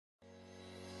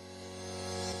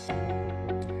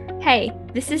Hey,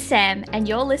 this is Sam, and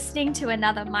you're listening to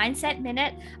another Mindset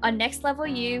Minute on Next Level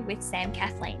You with Sam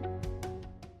Kathleen.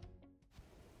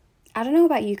 I don't know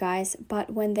about you guys,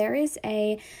 but when there is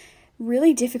a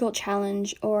really difficult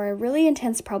challenge or a really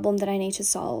intense problem that I need to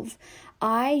solve,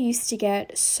 I used to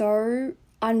get so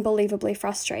unbelievably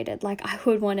frustrated. Like I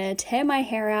would want to tear my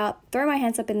hair out, throw my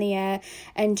hands up in the air,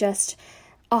 and it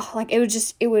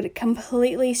would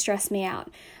completely stress me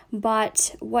out.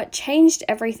 But what changed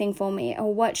everything for me,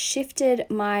 or what shifted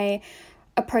my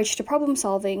approach to problem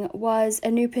solving, was a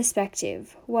new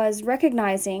perspective, was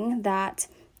recognizing that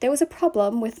there was a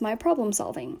problem with my problem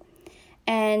solving.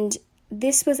 And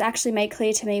this was actually made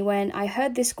clear to me when I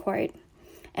heard this quote,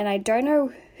 and I don't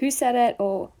know who said it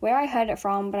or where I heard it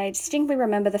from, but I distinctly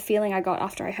remember the feeling I got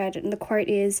after I heard it. And the quote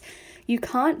is, "You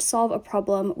can't solve a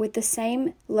problem with the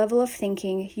same level of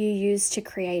thinking you used to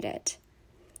create it."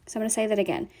 So I'm going to say that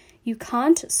again. You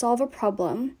can't solve a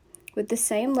problem with the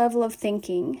same level of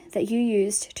thinking that you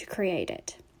used to create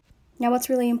it. Now, what's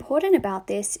really important about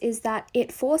this is that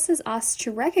it forces us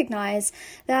to recognize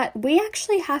that we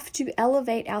actually have to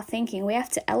elevate our thinking. We have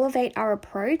to elevate our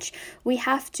approach. We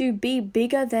have to be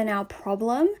bigger than our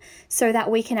problem so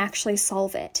that we can actually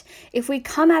solve it. If we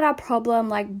come at our problem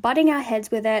like butting our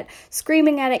heads with it,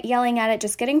 screaming at it, yelling at it,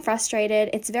 just getting frustrated,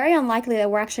 it's very unlikely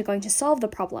that we're actually going to solve the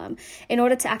problem. In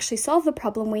order to actually solve the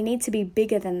problem, we need to be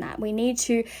bigger than that. We need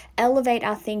to elevate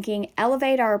our thinking,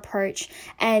 elevate our approach,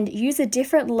 and use a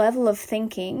different level of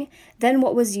thinking than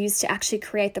what was used to actually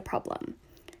create the problem.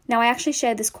 Now, I actually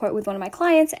shared this quote with one of my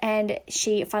clients, and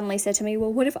she finally said to me,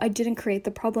 "Well, what if I didn't create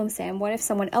the problem, Sam? What if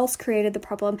someone else created the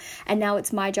problem and now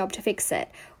it's my job to fix it?"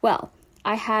 Well,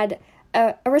 I had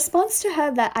a response to her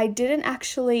that I didn't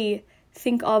actually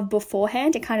think of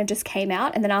beforehand. It kind of just came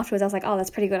out, and then afterwards I was like, oh, that's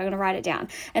pretty good, I'm going to write it down.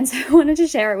 And so I wanted to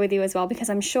share it with you as well, because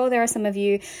I'm sure there are some of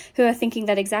you who are thinking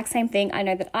that exact same thing. I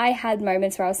know that I had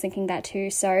moments where I was thinking that too.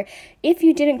 So if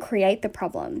you didn't create the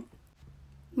problem,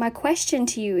 my question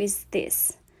to you is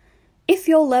this: if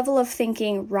your level of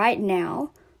thinking right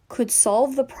now could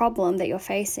solve the problem that you're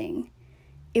facing,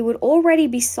 it would already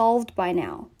be solved by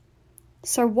now.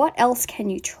 So what else can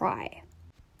you try?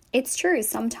 It's true,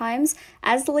 sometimes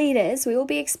as leaders, we will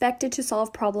be expected to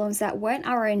solve problems that weren't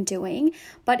our own doing,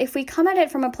 but if we come at it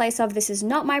from a place of this is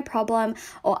not my problem,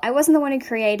 or I wasn't the one who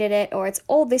created it, or it's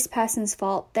all this person's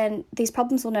fault, then these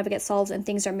problems will never get solved and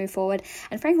things don't move forward,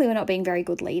 and frankly, we're not being very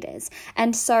good leaders.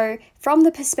 And so from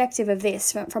the perspective of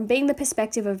this, from being the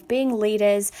perspective of being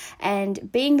leaders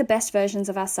and being the best versions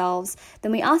of ourselves,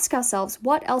 then we ask ourselves,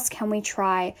 what else can we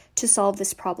try to solve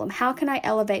this problem? How can I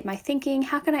elevate my thinking?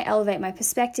 How can I elevate my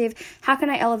perspective? How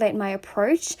can I elevate my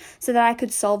approach so that I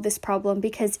could solve this problem?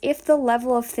 Because if the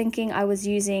level of thinking I was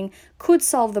using could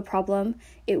solve the problem,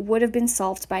 it would have been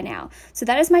solved by now. So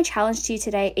that is my challenge to you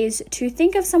today, is to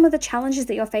think of some of the challenges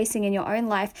that you're facing in your own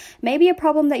life, maybe a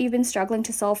problem that you've been struggling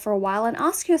to solve for a while, and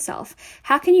ask yourself,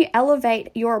 how can you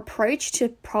elevate your approach to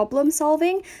problem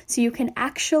solving so you can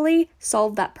actually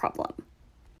solve that problem?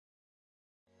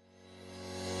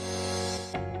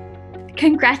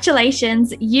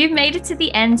 Congratulations, you've made it to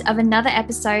the end of another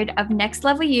episode of Next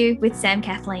Level You with Sam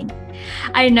Kathleen.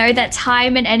 I know that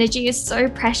time and energy is so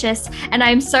precious, and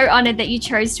I am so honored that you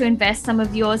chose to invest some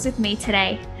of yours with me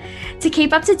today. To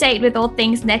keep up to date with all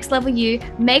things Next Level You,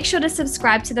 make sure to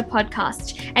subscribe to the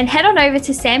podcast and head on over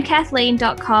to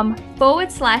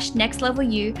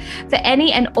samkathleen.com/nextlevelU for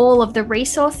any and all of the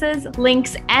resources,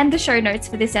 links, and the show notes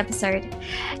for this episode.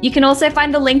 You can also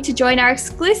find the link to join our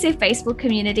exclusive Facebook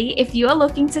community if you are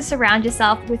looking to surround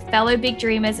yourself with fellow big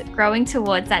dreamers growing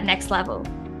towards that next level.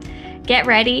 Get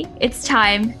ready, it's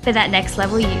time for that next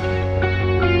level you.